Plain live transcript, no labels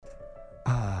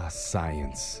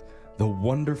science. The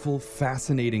wonderful,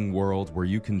 fascinating world where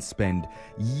you can spend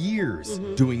years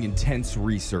doing intense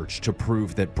research to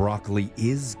prove that broccoli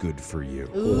is good for you.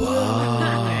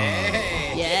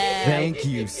 Yeah. Thank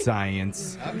you,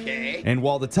 science. Okay. And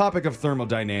while the topic of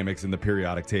thermodynamics and the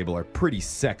periodic table are pretty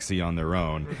sexy on their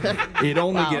own, it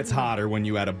only gets hotter when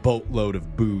you add a boatload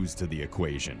of booze to the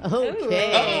equation.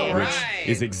 Okay. Which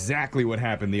is exactly what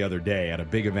happened the other day at a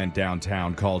big event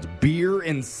downtown called Beer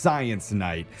and Science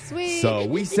Night. Sweet. So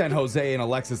we sent Jose and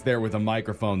Alexis there with a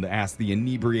microphone to ask the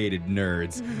inebriated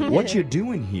nerds, what you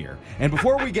doing here? And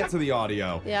before we get to the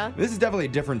audio, this is definitely a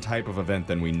different type of event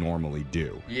than we normally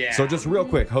do. Yeah. So just real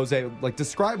quick, Jose,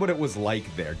 describe what it was like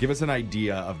there. Give us an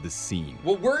idea of the scene.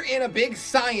 Well, we're in a big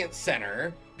science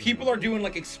center. People are doing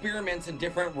experiments in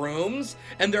different rooms,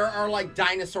 and there are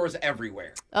dinosaurs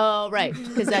everywhere. Oh, right.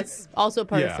 Because that's also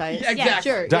part of science. Yeah,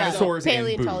 exactly. Sure. Dinosaurs and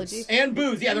Paleontology. booze. And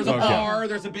booze. Yeah, there's a bar.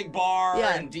 There's a big bar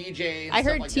and DJ and I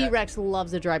stuff heard like T-Rex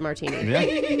loves a dry martini.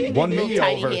 Yeah. Won me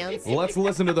Tiny over. hands. Let's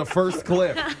listen to the first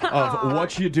clip of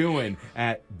What You Doing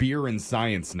at Beer and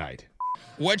Science Night.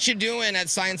 What you doing at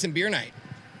Science and Beer Night?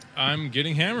 I'm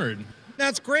getting hammered.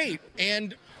 That's great.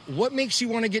 And what makes you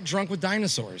want to get drunk with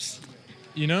dinosaurs?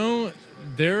 You know,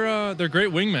 they're great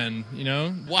wingmen, you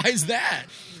know? Why is that?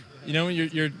 You know, when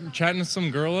you're chatting to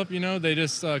some girl up, you know, they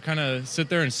just kind of sit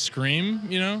there and scream,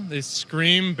 you know? They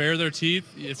scream, bare their teeth.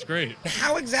 It's great.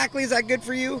 How exactly is that good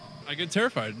for you? I get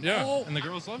terrified, yeah, Oh. and the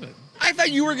girls love it. I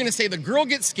thought you were going to say the girl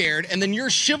gets scared, and then you're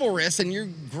chivalrous, and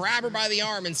you grab her by the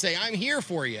arm and say, I'm here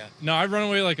for you. No, I run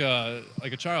away like a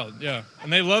child, yeah.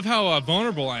 And they love how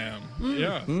vulnerable I am,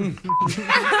 yeah.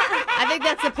 I think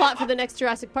that's the plot for the next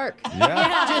Jurassic Park.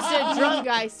 Yeah. Just a drunk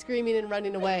guy screaming and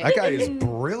running away. That guy is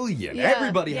brilliant. Yeah.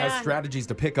 Everybody has strategies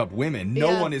to pick up women.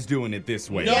 No one is doing it this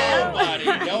way.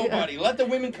 Nobody. Let the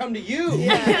women come to you.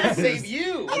 Yeah. Save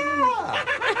you.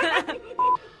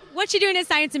 What you doing at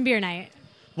Science and Beer Night?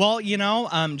 Well, you know,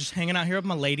 just hanging out here with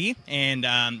my lady and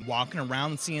walking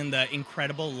around and seeing the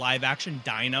incredible live-action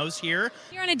dinos here.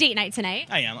 You're on a date night tonight.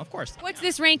 I am, of course. What's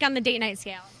this rank on the date night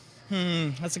scale?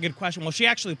 That's a good question. Well, she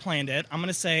actually planned it. I'm going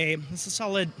to say it's a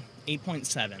solid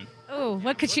 8.7. Oh,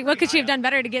 what could she have done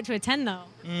better to get to a 10 though?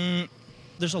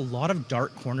 There's a lot of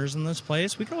dark corners in this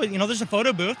place. We can always, there's a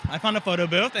photo booth. I found a photo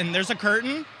booth, and there's a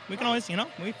curtain. We can always,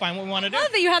 we find what we want to do. I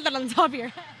love that you have that on the top of your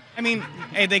head. I mean,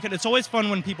 hey, it's always fun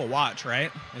when people watch, right?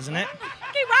 Isn't it?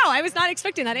 Okay, wow, I was not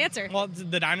expecting that answer. Well,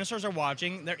 the dinosaurs are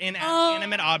watching. They're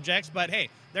inanimate objects, but hey,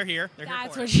 they're here. They're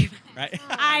That's here what for you it, meant. right?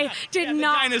 I did the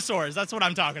not. Dinosaurs. That's what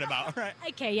I'm talking about, right?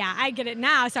 Okay, yeah, I get it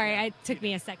now. Sorry, it took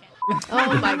me a second.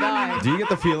 Oh, my God. Do you get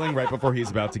the feeling right before he's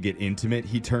about to get intimate,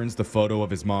 he turns the photo of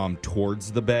his mom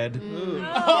towards the bed?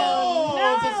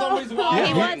 So somebody's watching.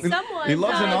 He wants someone. He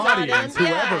loves an audience,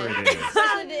 whoever it is.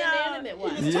 Especially the inanimate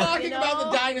ones. He's talking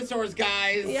about the dinosaurs,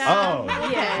 guys. Oh,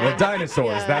 Yeah. well, dinosaurs,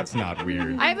 Yeah. that's not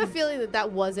weird. I have a feeling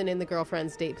that wasn't in the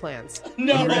girlfriend's date plans.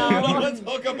 No, let's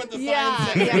hook up at the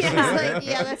science center.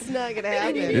 That's not going to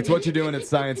happen. It's What You're Doing at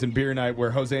Science and Beer Night, where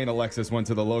Jose and Alexis went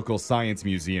to the local science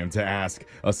museum to ask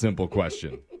a simple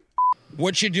question.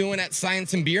 What you doing at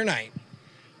Science and Beer Night?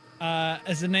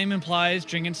 As the name implies,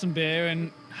 drinking some beer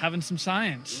and having some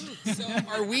science. So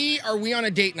are we on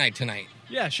a date night tonight?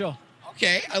 Yeah, sure.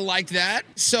 Okay, I like that.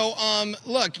 So,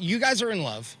 look, you guys are in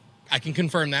love. I can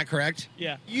confirm that, correct?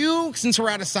 Yeah. You, since we're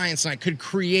at a science night, could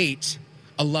create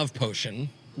a love potion.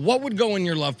 What would go in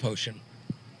your love potion?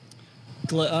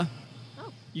 Glitter.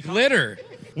 Glitter.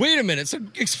 Wait a minute. So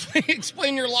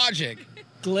explain your logic.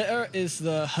 Glitter is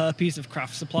the herpes of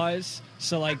craft supplies.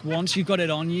 So, once you got it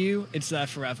on you, it's there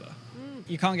forever.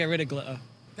 You can't get rid of glitter.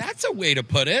 That's a way to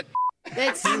put it.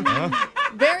 It's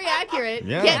very accurate.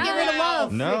 Yeah. Can't get rid of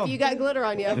love No. if you got glitter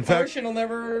on you. In fact, Potion will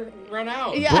never run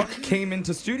out. Yeah. Brooke came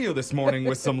into studio this morning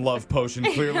with some love potion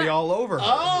clearly all over her.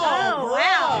 Oh,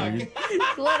 wow.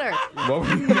 Glitter. What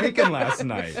were you making last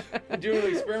night? Doing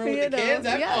an experiment with the kids?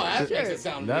 That makes sure. it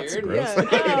sound That's weird. gross. I'm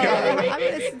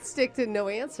going to stick to no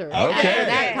answer. Okay. After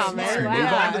that comment.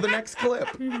 Move on to the next clip.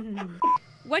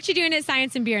 What you doing at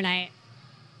Science and Beer Night?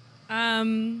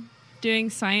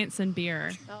 Doing science and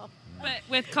beer. Oh. But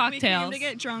with We cocktails. came to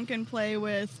get drunk and play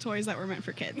with toys that were meant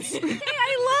for kids. Hey, I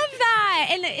love that.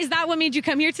 And is that what made you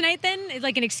come here tonight then?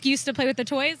 Like an excuse to play with the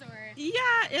toys? Or? Yeah,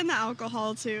 and the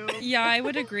alcohol too. Yeah, I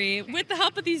would agree. With the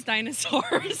help of these dinosaurs.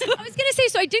 I was going to say,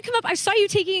 so I did come up, I saw you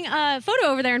taking a photo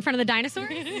over there in front of the dinosaurs.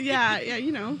 Yeah,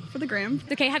 for the gram.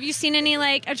 Okay, have you seen any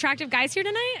attractive guys here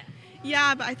tonight?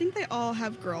 Yeah, but I think they all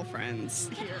have girlfriends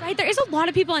here. Right, there is a lot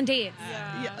of people on dates.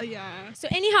 Yeah. So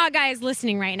any hot guys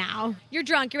listening right now, you're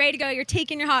drunk, you're ready to go, you're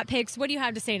taking your hot pics. What do you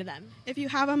have to say to them? If you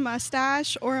have a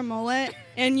mustache or a mullet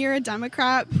and you're a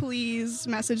Democrat, please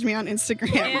message me on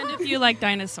Instagram. And if you like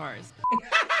dinosaurs.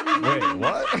 Wait,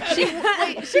 what? She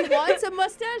wants a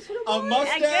mustache and a mullet? A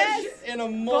mustache and a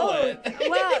mullet.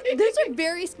 Wow, those are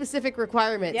very specific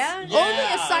requirements. Yeah.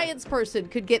 Only a science person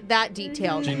could get that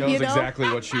detailed. She knows you know? exactly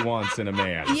what she wants in a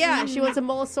man. Yeah, she wants a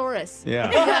Mollosaurus.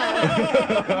 Yeah.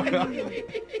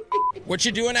 What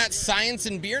you doing at Science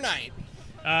and Beer Night?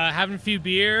 Having a few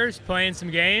beers, playing some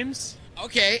games.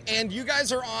 Okay, and you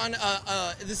guys are on,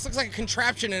 this looks like a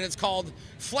contraption, and it's called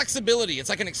flexibility. It's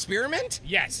like an experiment?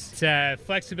 Yes. It's a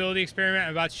flexibility experiment.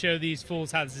 I'm about to show these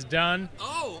fools how this is done.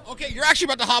 Oh, okay, you're actually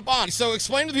about to hop on. So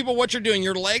explain to people what you're doing.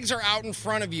 Your legs are out in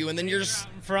front of you, and then you're just...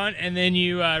 In front, and then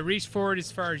you reach forward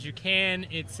as far as you can.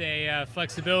 It's a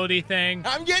flexibility thing.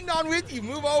 I'm getting on with you.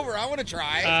 Move over. I want to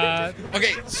try.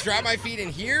 Okay, strap my feet in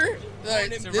here.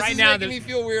 This right is now making me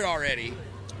feel weird already.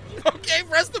 Okay,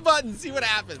 press the button. See what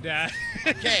happens. Yeah.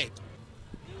 Okay.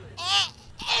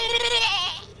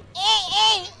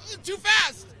 Oh, too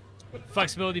fast.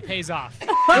 Flexibility pays off.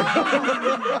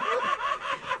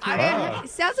 It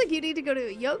sounds like you need to go to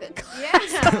a yoga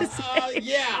class.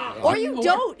 Yeah. Or you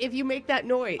don't if you make that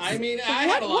noise. I mean, I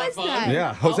had a lot of fun. That?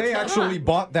 Yeah, Jose actually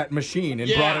bought that machine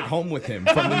and brought it home with him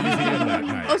from the museum that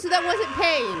night. Oh, so that wasn't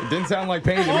pain. It didn't sound like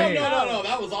pain to me. No.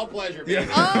 That was all pleasure, baby.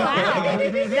 Oh, wow.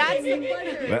 That's the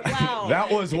pleasure. Wow.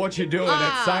 That was what you doing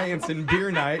at Science and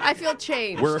Beer Night. I feel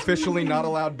changed. We're officially not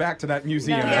allowed back to that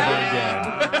museum ever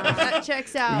again. That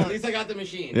checks out. At least I got the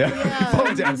machine. Yeah.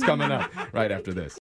 Phone tap's coming up right after this.